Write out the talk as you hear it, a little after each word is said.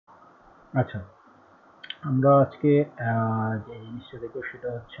আচ্ছা, আমরা আজকে যে জিনিসটা দেখবো সেটা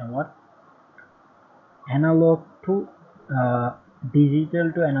হচ্ছে আমার analogue two digital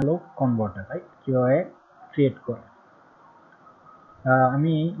two analogue converter, right? কিভাবে ক্রিয়েট করে।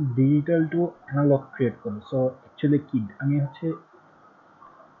 আমি ডিজিটাল টু অ্যানালগ ক্রিয়েট করব। সো অ্যাকচুয়ালি কি আমি হচ্ছে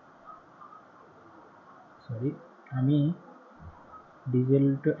সরি আমি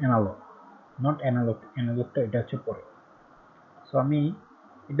digital two analogue, not analogue, অ্যানালগটা এটা হচ্ছে পরে। সো আমি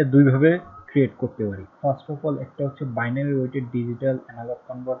এটা দুইভাবে ক্রিয়েট করতে পারি। ফার্স্ট অফ অল একটা হচ্ছে binary weighted digital analogue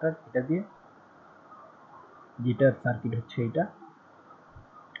converter, এটা দিয়ে যেটার সার্কিট হচ্ছে এটা।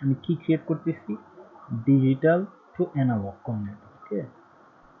 আমি কি ক্রিয়েট করতেছি? Digital two analogue converter, okay.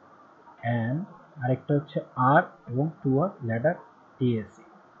 And আরেকটা হচ্ছে আর এবং টু আর ল্যাডার ডিএসসি।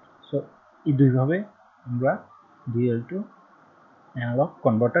 সো এই দুইভাবে আমরা digital two analogue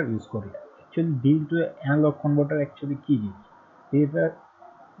converter use করি। Actually digital two analogue converter actually কি জিনিস? এটা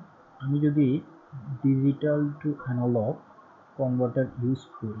আমি যদি digital two analogue converter use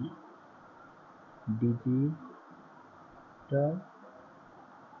করি, ডিজিটাল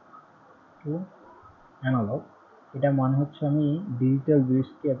টু অ্যানালগ, এটা মানে হচ্ছে আমি ডিজিটাল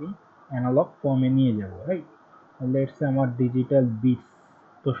বিটসকে আমি অ্যানালগ ফর্মে নিয়ে যাব, রাইট? লেটস সে আমার ডিজিটাল বিটস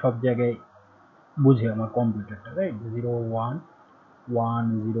তো সব জায়গায় বুঝে আমার কম্পিউটারটা, রাইট? 01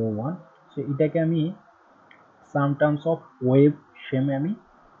 101। সো এটাকে আমি সাম টার্মস অফ ওয়েভ সেমে আমি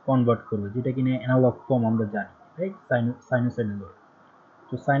কনভার্ট করবো, যেটা কিনা অ্যানালগ ফর্ম আমরা জানি, রাইট? Sinusoidal wave.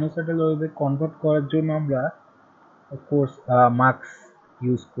 তো সাইনোসয়েডাল ওয়েভে কনভার্ট করার জন্য আমরা অফকোর্স মার্কস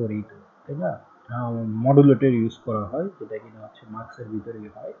ইউজ করি, তো তাই না? মডুলেটর ইউজ করা হয়, যেটা কিনা হচ্ছে মার্কসের ভিতরেই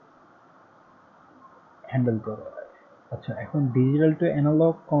হয়, হ্যান্ডেল করা হয়। আচ্ছা, এখন ডিজিটাল টু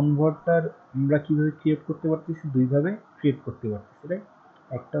অ্যানালগ কনভার্টার আমরা কিভাবে ক্রিয়েট করতে পারতেছি? দুইভাবে ক্রিয়েট করতে পারতেছি, রাইট?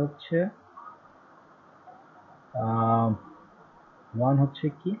 একটা হচ্ছে ওয়ান হচ্ছে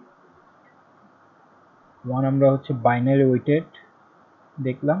কি, ওয়ান আমরা হচ্ছে বাইনারি ওয়েটেড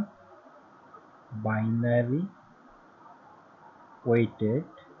দেখলাম, binary weighted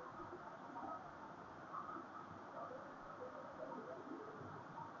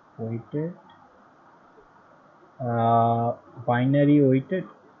weighted binary weighted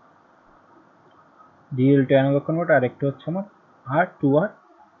digital two analogue converter. আর একটা হচ্ছে আমার আর টু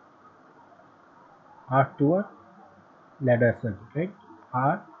আর ল্যাডার সার্কিট, রাইট?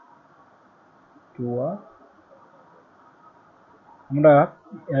 আর টু আর আমরা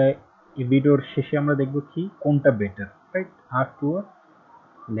এই ভিডিওর শেষে আমরা দেখব কি কোনটা বেটার, রাইট? আর টু আর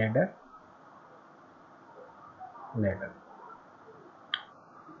ladder ladder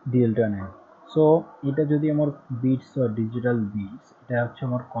digital two analogue. So এটা যদি আমার বিটস বা ডিজিটাল বিটস, এটা হচ্ছে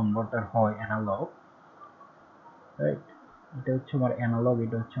আমার কনভার্টার হয় অ্যানালগ, রাইট? এটা হচ্ছে আমার অ্যানালগ,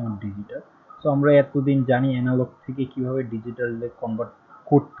 এটা হচ্ছে আমার ডিজিটাল। সো আমরা এতদিন জানি অ্যানালগ থেকে কিভাবে ডিজিটালে কনভার্ট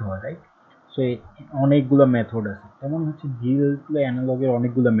করতে হয়, রাইট? সো অনেকগুলো মেথড আছে, তেমন হচ্ছে ডিজিটাল টু অ্যানালগের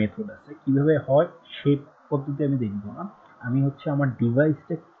অনেকগুলো মেথড আছে। কিভাবে হয় সেই পদ্ধতি আমি দেখবো না, আমি হচ্ছে আমার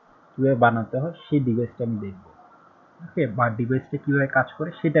ডিভাইসটা কিভাবে বানাতে হয় সেই ডিভাইসটা আমি দেখবো, ওকে? বা ডিভাইসটা কিভাবে কাজ করে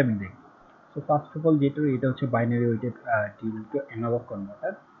সেটা আমি দেখবো। সো ফার্স্ট অফ অল যেটা, এটা হচ্ছে binary weighted digital two analogue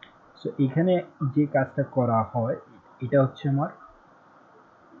converter. So এখানে যে কাজটা করা হয়, এটা হচ্ছে আমার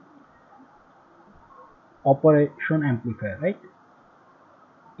অপারেশন অ্যাম্পলিফায়ার, রাইট?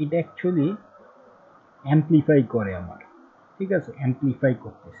 এটা অ্যাকচুয়ালি অ্যাম্পলিফাই করে আমার, ঠিক আছে? অ্যাম্পলিফাই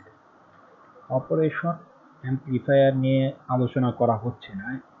করতেছে। অপারেশন অ্যাম্পলিফায়ার নিয়ে আলোচনা করা হচ্ছে না,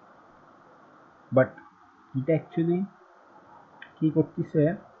 বাট এটা অ্যাকচুয়ালি কি করতেছে,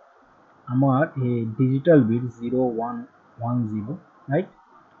 আমার এই ডিজিটাল বিট 0110, রাইট?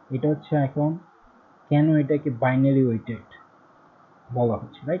 এটা হচ্ছে এখন কেন এটাকে বাইনারি ওয়েটেড বলা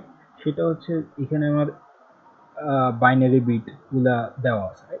হচ্ছে, রাইট? সেটা হচ্ছে এখানে আমার বাইনারি বিট গুলা দেওয়া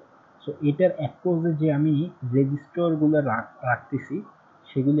আছে, রাইট? সো এটার অ্যাপ্রোচে যে আমি রেজিস্টর গুলো রাখতেছি,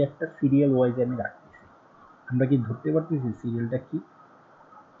 সেগুলি একটা সিরিয়াল ওয়াইজ আমি রাখতেছি। আমরা কি ধরতে পারতেছি সিরিয়ালটা কি?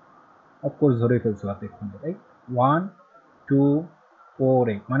 অফকোর্স ধরে ফেলছো এতক্ষণ, রাইট? 1 2 4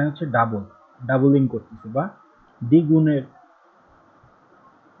 8 মানে হচ্ছে ডাবলিং করতেছি, বা দ্বিগুণের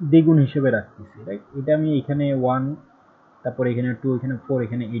দ্বিগুণ হিসেবে রাখতেছি, রাইট? এটা আমি এখানে 1, তারপর এখানে 2, এখানে 4,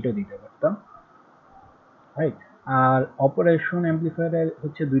 এখানে 8ও দিতে পারতাম, রাইট? আর অপারেশন অ্যাম্পলিফায়ারের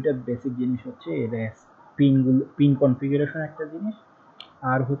হচ্ছে দুইটা বেসিক জিনিস, হচ্ছে এর পিন কনফিগারেশন একটা জিনিস,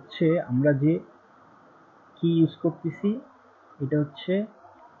 আর হচ্ছে আমরা যে কি ইউজ করতেছি, এটা হচ্ছে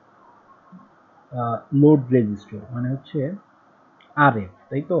লোড রেজিস্টর, মানে হচ্ছে আরএফ,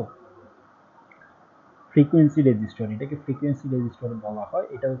 তাই তো? ফ্রিকোয়েন্সি রেজিস্টর, এটাকে ফ্রিকোয়েন্সি রেজিস্টর বলা হয়।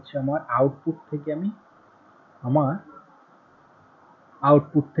 এটা হচ্ছে আমার আমার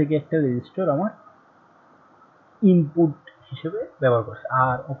আউটপুট থেকে একটা রেজিস্টর আমার ইনপুট হিসেবে ব্যবহার করছে।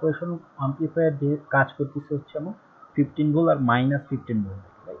 আর অপারেশন অ্যাম্পলিফায়ার যে কাজ করতেছে হচ্ছে আমার 15 ভোল্ট আর -15 ভোল্ট,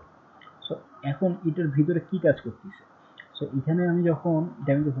 রাইট? সো এখন এটার ভিতরে কি কাজ করতেছে? সো এখানে আমি যখন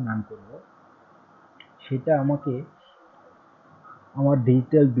রান করব, সেটা আমাকে আমার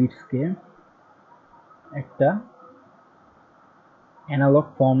ডিজিটাল বিটসকে একটা অ্যানালগ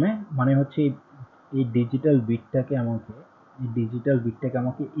ফর্মে, মানে হচ্ছে এই ডিজিটাল বিটটাকে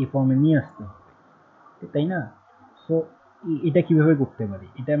আমাকে এই ফর্মে নিয়ে আসতে হবে, তাই না? সো এটা কিভাবে করতে পারি?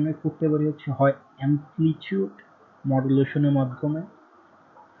 এটা আমরা করতে পারি হচ্ছে হয় অ্যামপ্লিটিউড মডুলেশনের মাধ্যমে,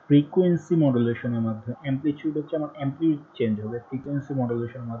 ফ্রিকোয়েন্সি মডুলেশনের মাধ্যমে। অ্যামপ্লিটিউড হচ্ছে আমার অ্যামপ্লিটিউড চেঞ্জ হবে, ফ্রিকোয়েন্সি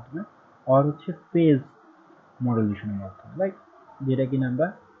মডুলেশনের মাধ্যমে, আর হচ্ছে ফেজ মডুলেশনের মাধ্যমে, রাইট? যেটা কিনা আমরা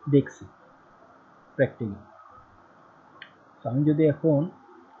দেখছি প্র্যাকটিক্যালি। তো আমি যদি এখন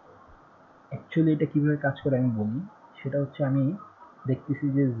অ্যাকচুয়ালি এটা কিভাবে কাজ করে আমি বলি, সেটা হচ্ছে আমি দেখতেছি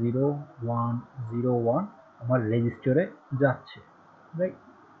যে 0101 আমার রেজিস্টারে যাচ্ছে, রাইট?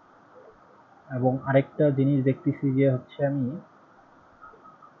 এবং আরেকটা জিনিস দেখতেছি যে হচ্ছে আমি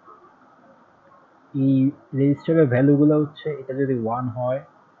এই রেজিস্টারের ভ্যালুগুলো হচ্ছে, এটা যদি 1 হয়,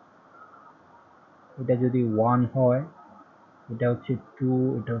 এটা যদি 1 হয়, এটা হচ্ছে 2,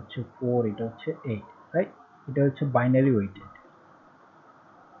 এটা হচ্ছে 4, এটা হচ্ছে 8, রাইট? এটা হচ্ছে বাইনারি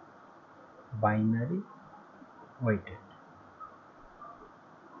ওয়েটেড।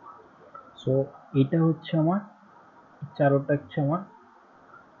 সো এটা হচ্ছে আমার চারোটা হচ্ছে আমার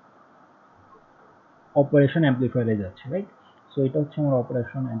অপারেশন অ্যাম্পলিফায়ারে যাচ্ছে, রাইট? সো এটা হচ্ছে আমার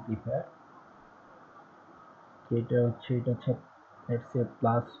অপারেশন অ্যাম্পলিফায়ার। এটা হচ্ছে লেটস সে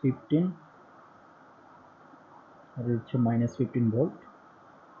 +15 আর হচ্ছে -15 ভোল্ট,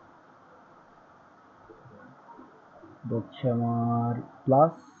 হচ্ছে আমার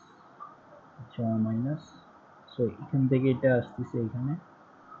প্লাস, হচ্ছে আমার মাইনাস। সো এখান থেকে এটা আসতেছে এখানে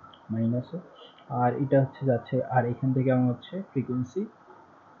মাইনাসে, আর এটা হচ্ছে যাচ্ছে, আর এখান থেকে আমার হচ্ছে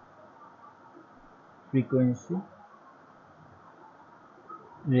ফ্রিকোয়েন্সি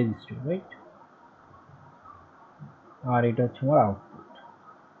রেজিস্টার, রাইট? আর এটা হচ্ছে আমার আউটপুট,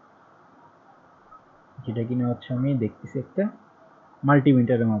 যেটা কিনা হচ্ছে আমি দেখতেছি একটা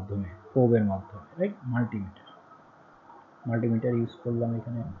মাল্টিমিটারের মাধ্যমে, প্রোবের মাধ্যমে, রাইট? মাল্টিমিটার ইউজ করলাম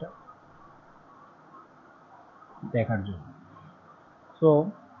এখানে একটা দেখার জন্য। সো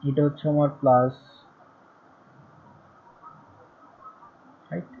এটা হচ্ছে আমার প্লাস,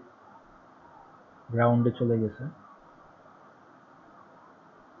 রাইট? গ্রাউন্ডে চলে গেছে,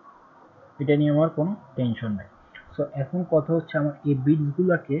 এটা নিয়ে আমার কোনো টেনশন নাই। সো এখন কথা হচ্ছে আমার এই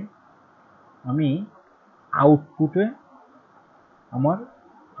বিটসগুলোকে আমি আউটপুটে আমার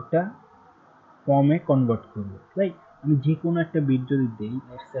একটা ফর্মে কনভার্ট করব, রাইট? আমি যে কোনো একটা বিট যদি দেই,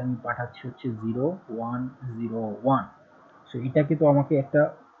 লেটস আমি পাঠাচ্ছি হচ্ছে 0101, সো এটাকে তো আমাকে একটা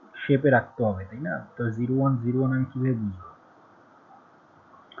শেপে রাখতে হবে, তাই না? তো 0101 আমি কিভাবে বুঝবো?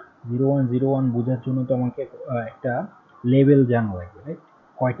 0101 বোঝার জন্য তো আমাকে একটা লেভেল জানা লাগবে, রাইট?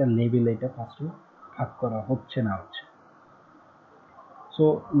 কয়টা লেভেল এটা ফার্স্টে ভাগ করা হচ্ছে না হচ্ছে। সো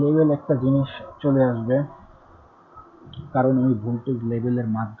লেভেল একটা জিনিস চলে আসবে, কারণ আমি ভোল্টেজ লেভেলের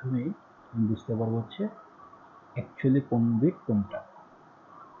মাধ্যমেই আমি বুঝতে পারবো হচ্ছে অ্যাকচুয়ালি কোন বিট কোনটা।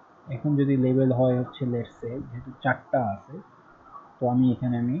 এখন যদি লেভেল হয় হচ্ছে লেটস সে, যেহেতু 4টা আছে, তো আমি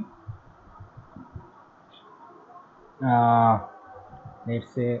এখানে লেটস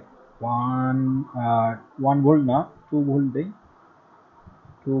সে 1 ভোল্ট না, 2 ভোল্ট দেই,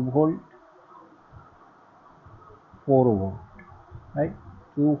 2 ভোল্ট, 4 ভোল্ট, রাইট?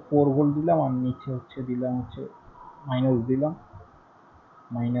 4 ভোল্ট দিলাম, আর নিচে হচ্ছে দিলাম হচ্ছে মাইনাস দিলাম,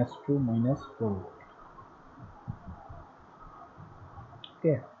 -2 -4 ভোল্ট।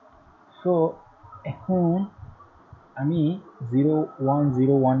 ওকে, সো এখন আমি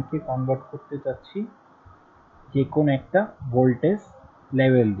 0101কে কনভার্ট করতে চাচ্ছি যে কোনো একটা ভোল্টেজ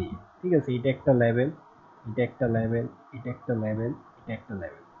লেভেল দিয়ে, ঠিক আছে? এটা একটা লেভেল, এটা একটা লেভেল, এটা একটা লেভেল, এটা একটা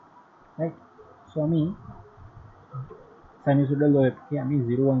লেভেল, রাইট? সো আমি সাইনুসয়েডাল ওয়েভকে আমি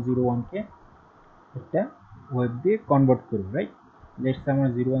 0101কে একটা ওয়েভ দিয়ে কনভার্ট করব, রাইট? লেটস আমার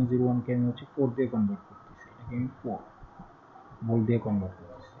 0101কে আমি হচ্ছে 4 দিয়ে কনভার্ট করতেছি, এটাকে আমি 4 ভোল্ট দিয়ে কনভার্ট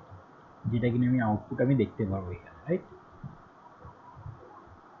করতেছি, যেটা কিনা আমি আউটপুট আমি দেখতে পারবো এখানে, রাইট?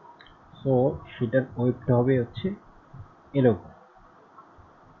 সো সেটার ওয়েভটা হবে হচ্ছে এরকম।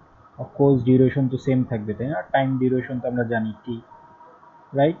 অফকোর্স ডিউরেশন তো সেম থাকবে, তাই না? টাইম ডিউরেশন তো আমরা জানি টি,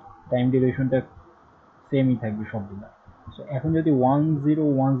 রাইট? টাইম ডিউরেশনটা সেমই থাকবে সবগুলা। সো এখন যদি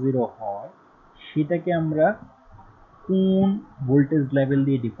 1010 হয়, সেটাকে আমরা কোন ভোল্টেজ লেভেল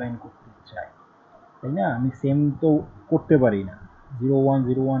দিয়ে ডিফাইন করতে চাই, তাই না? আমি সেম তো করতে পারি না,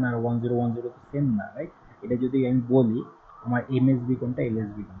 0101 আর 1010 তো সেম না, রাইট? এটা যদি আমি বলি আমার এমএসবি কোনটা,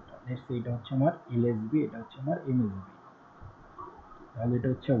 এলএসবি কোনটা, লেটস সে এটা হচ্ছে আমার এলএসবি, এটা হচ্ছে আমার এমএসবি, তাহলে এটা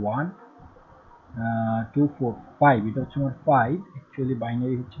হচ্ছে 1 2 4 5, এটা হচ্ছে আমার 5, অ্যাকচুয়ালি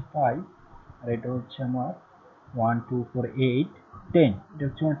বাইনারি হচ্ছে 5, আর এটা হচ্ছে আমার 1 2 4 8 10, এটা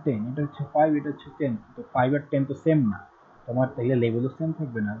হচ্ছে আমার 10, এটা হচ্ছে 5, এটা হচ্ছে 10, তো 5 আর 10 তো সেম না, তোমার তাইলে লেভেলও সেম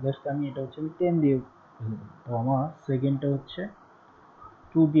থাকবে না, জাস্ট আমি এটা হচ্ছে আমি 10 দিয়ে, তো আমার সেকেন্ডটা হচ্ছে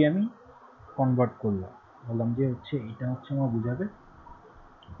 2 দিয়ে আমি কনভার্ট করলাম, বললাম যে হচ্ছে এটা হচ্ছে আমার বুঝাবে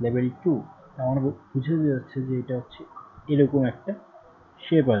লেভেল 2, আমার বুঝে যাচ্ছে যে এটা হচ্ছে এরকম একটা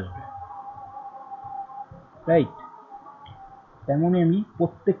শেপ আসবে, রাইট? তেমনই আমি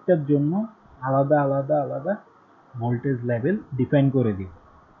প্রত্যেকটার জন্য আলাদা আলাদা আলাদা ভোল্টেজ লেভেল ডিফাইন করে দিব,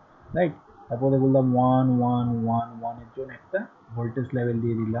 রাইট? তারপরে বললাম 1 1 1 1 এর জন্য একটা ভোল্টেজ লেভেল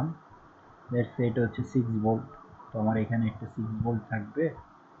দিয়ে দিলাম, লেটস সে এটা হচ্ছে 6 ভোল্ট, তো আমার এখানে একটা 6 ভোল্ট থাকবে,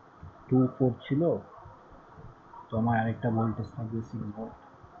 2 4 ছিল, তো আমার আরেকটা ভোল্টেজ থাকবে 6 ভোল্ট,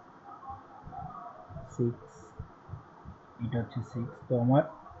 6, এটা হচ্ছে 6, তো আমার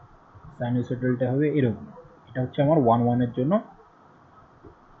সাইনোসয়েডালটা হবে এরকম, এটা হচ্ছে আমার 1 1 এর জন্য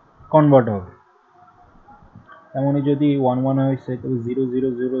কনভার্ট হবে। তেমনই যদি 1 1 হয়েছে তবে 0 0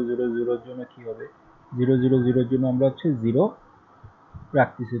 0 0 0 এর জন্য কি হবে, 0 0 0 এর জন্য আমরা হচ্ছে 0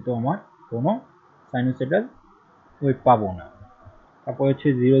 রাখতেছি, তো আমার কোনো সাইনোসয়েডাল ওয়েভ পাবো না। তারপর হচ্ছে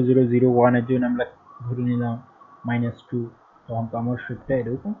 0 0 0 1 এর জন্য আমরা ধরে নিলাম -2, তখন তো আমার শেপটা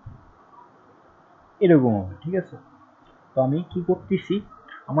এরকম এরকম হবে, ঠিক আছে? তো আমি কি করতেছি,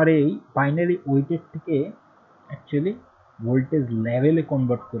 আমার এই বাইনারি ওয়েটের থেকে অ্যাকচুয়ালি ভোল্টেজ লেভেলে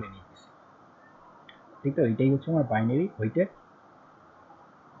কনভার্ট করে নিতেছি, ঠিক আছে? এটাই হচ্ছে আমার বাইনারি ওয়েটের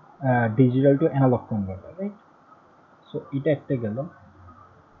digital two analogue converter, right? So এটা একটা গেল,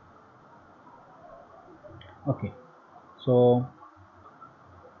 ওকে। সো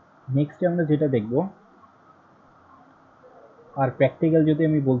নেক্সটে আমরা যেটা দেখব, আর প্র্যাকটিক্যাল যদি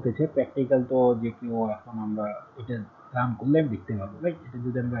আমি বলতে চাই, প্র্যাকটিক্যাল তো যে কেউ এখন আমরা এটা রান করলে দেখতে পাবো, রাইট? এটা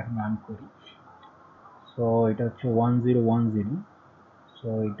যদি আমরা এখন রান করি, সো এটা হচ্ছে 1010, সো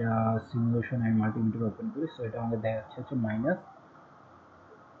এটা সিমুলেশন আমি মাল্টিমিটার ওপেন করি, সো এটা আমাদের দেখাচ্ছে হচ্ছে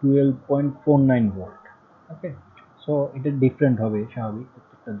 -12.49 ভোল্ট, ওকে। সো এটা ডিফারেন্ট হবে স্বাভাবিক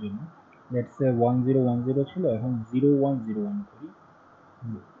প্রত্যেকটার জন্য, লেটস সে 1010 ছিল, এখন 0101 করি,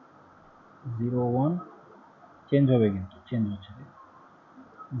 01 চেঞ্জ হবে, কিন্তু চেঞ্জ হচ্ছে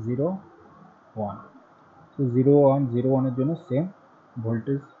 01, তো 0101 এর জন্য সেম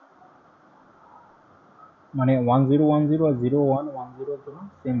ভোল্টেজ, মানে 1010 আর 0110 এর জন্য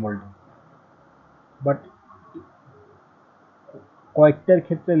সেম ভোল্টেজ, বাট কয়েকটার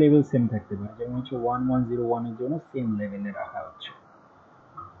ক্ষেত্রে লেভেল সেম থাকতে পারে, যেমন হচ্ছে 1101 এর জন্য সেম লেভেলে রাখা হচ্ছে,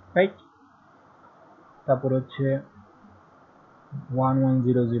 রাইট? তারপর হচ্ছে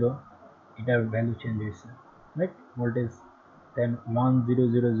 1100, এটার ভ্যালু চেঞ্জ হয়েছে, রাইট? ভোল্টেজ, দেন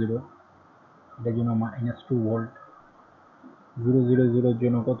 1000, এটার জন্য -2 ভোল্ট, 000 এর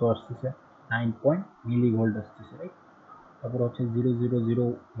জন্য কত আসতেছে, 9 মিলি ভোল্ট আসতেছে, রাইট? তারপর হচ্ছে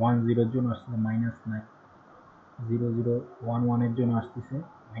 00010 এর জন্য আসতেছে -9, 0011 এর জন্য আসতেছে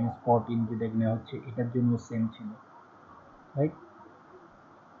 -14, যেটা কিনা হচ্ছে এটার জন্য সেম ছিল, রাইট?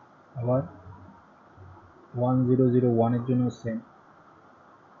 আবার 1001 এর জন্য সেম,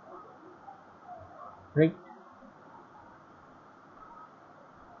 রাইট?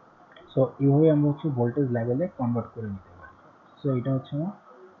 সো এইভাবে আমরা হচ্ছে ভোল্টেজ লেভেলে কনভার্ট করে নিতে পারি। সো এটা হচ্ছে আমার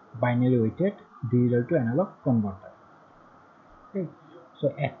binary weighted digital two analogue converter, ঠিক? সো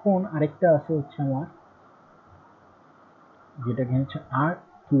এখন আরেকটা আছে হচ্ছে আমার, যেটা কি হচ্ছে আর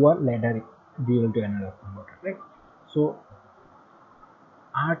টু আর ladder digital two analogue converter, right? So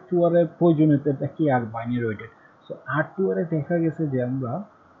আর টু আর এর প্রয়োজনীয়তা কি আর বাইনারি ওয়েটেড? সো আর টু আর এ দেখা গেছে যে আমরা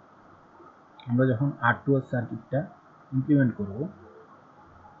যখন আর টু আর সার্কিটটা ইমপ্লিমেন্ট করব,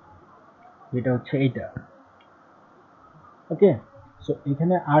 যেটা হচ্ছে এইটা, ওকে। সো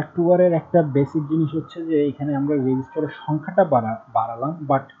এখানে আর টু আর এর একটা বেসিক জিনিস হচ্ছে যে এখানে আমরা রেজিস্টারের সংখ্যাটা বাড়ালাম,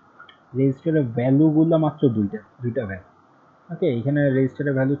 বাট রেজিস্টারের ভ্যালুগুলো মাত্র দুইটা ভ্যালু, ওকে। এখানে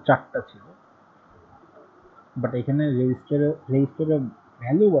রেজিস্টারের ভ্যালু 4টা ছিল, বাট এখানে রেজিস্টারের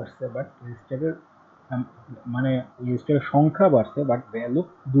ভ্যালু বাড়ছে, বাট রেজিস্টারের মানে রেজিস্টারের সংখ্যা বাড়ছে, বাট ভ্যালু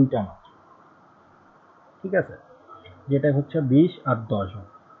দুইটা মাত্র, ঠিক আছে? যেটা হচ্ছে 20 আর 10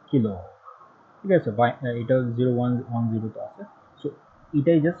 কিলো, ঠিক আছে? এটা 0110 তো আছে, সো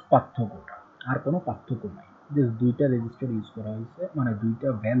এটাই জাস্ট পার্থক্যটা, আর কোনো পার্থক্য নাই, জাস্ট দুইটা রেজিস্টার ইউজ করা হয়েছে, মানে দুইটা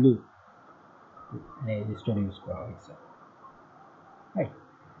ভ্যালু রেজিস্টার ইউজ করা হয়েছে, রাইট?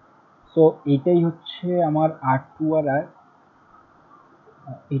 সো এটাই হচ্ছে আমার আর টু আর আর,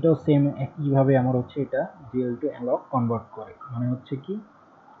 এটাও সেম একইভাবে আমার হচ্ছে এটা ডিএল টু অ্যানালগ কনভার্ট করে, মানে হচ্ছে কি,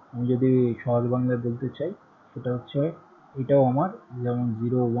 আমি যদি সহজ বাংলায় বলতে চাই, সেটা হচ্ছে এটাও আমার যেমন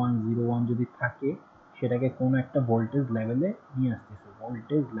 0101 যদি থাকে, সেটাকে কোনো একটা ভোল্টেজ লেভেলে নিয়ে আসতেছে,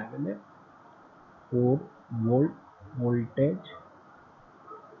 ভোল্টেজ লেভেলে 4 ভোল্ট ভোল্টেজ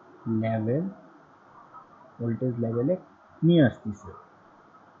লেভেলে নিয়ে আসতেছে।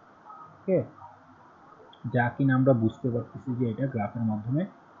 ওকে, যা কিনা আমরা বুঝতে পারতেছি যে এটা গ্রাফের মাধ্যমে,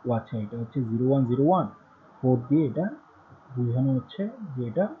 ও আচ্ছা এটা হচ্ছে 0101 4 দিয়ে এটা বোঝানো হচ্ছে যে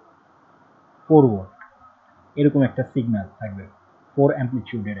এটা 4 ভোল্ট, এরকম একটা সিগন্যাল থাকবে 4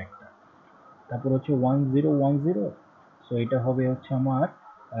 অ্যামপ্লিটিউডের একটা। তারপর হচ্ছে 1010, সো এটা হবে হচ্ছে আমার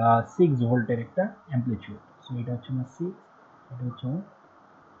 6 ভোল্টের একটা অ্যামপ্লিটিউড, সো এটা হচ্ছে আমার 6, এটা হচ্ছে আমার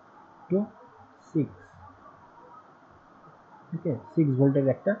 6, ওকে 6 ভোল্টের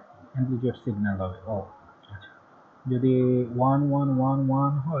একটা অ্যামপ্লিটিউড সিগন্যাল হবে। ও আচ্ছা, যদি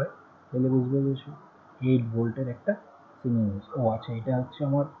 1111 হয় তাহলে বুঝবে যে 8 ভোল্টের একটা সিগন্যাল। ও আচ্ছা, এটা হচ্ছে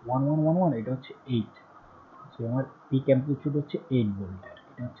আমার 1111, এটা হচ্ছে 8, সো আমার পিক অ্যামপ্লিটিউড হচ্ছে 8 ভোল্টের,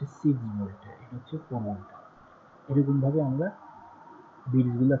 এটা হচ্ছে 6 ভোল্টের, এটা হচ্ছে 4 ভোল্টের। এরকমভাবে আমরা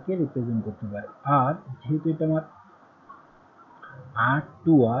বিটসগুলোকে রিপ্রেজেন্ট করতে পারি। আর যেহেতু এটা আমার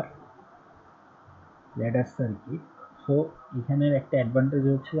R2R ল্যাডার সার্কিট, সো এখানের একটা অ্যাডভান্টেজ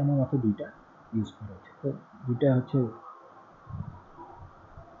হচ্ছে আমার মাত্র দুইটা ইউজ করা হচ্ছে, তো দুইটা হচ্ছে।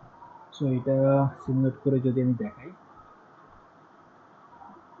 সো এটা সিমুলেট করে যদি আমি দেখাই,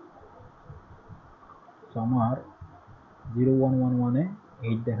 তো আমার 0111-এ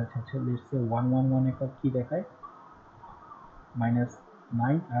 8 দেখাচ্ছে, হচ্ছে লেটস সে 111-এ কি দেখায়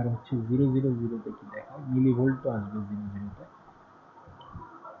 -9, আর হচ্ছে 000-তে কি দেখায় মিলি ভোল্ট, তো আসবে 00-তে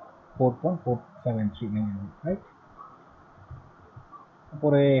 4.473 মিলিভোল্ট, রাইট।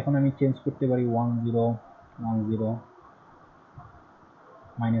 তারপরে এখন আমি চেঞ্জ করতে পারি 1010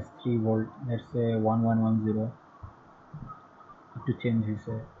 -3 ভোল্ট, লেটস সে 1110, একটু চেঞ্জ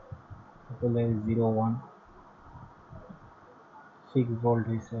হয়েছে। তারপরে 01 6 ভোল্ট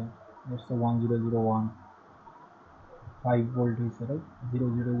হয়েছে, লেটস সে 1001 5 ভোল্ট হয়েছে, রাইট।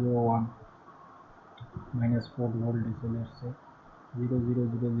 0001 -4 ভোল্ট হয়েছে, লেটস সে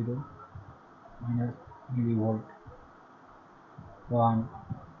 0000 মিলি ভোল্ট 1,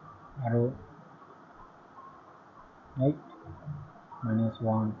 আরো রাইট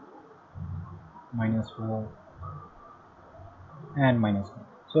 -1 -4 অ্যান্ড -1।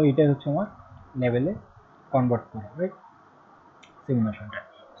 সো এটা হচ্ছে আমার লেভেলে কনভার্ট করা, রাইট, সিমুলেশনটা।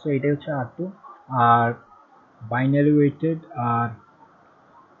 সো এটা হচ্ছে R2। আর বাইনারি ওয়েটেড আর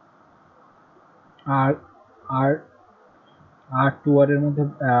আর আর R2R এর মধ্যে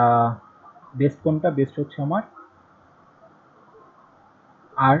বেস্ট কোনটা? বেস্ট হচ্ছে আমার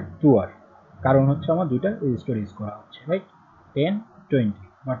R2R, কারণ হচ্ছে আমার দুইটা রেজিস্টার ইউজ করা হচ্ছে, রাইট, 10 20,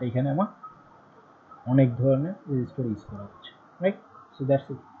 বাট এখানে আমার অনেক ধরনের রেজিস্টার ইউজ করা হচ্ছে, right. So that's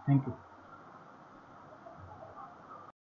it, thank you.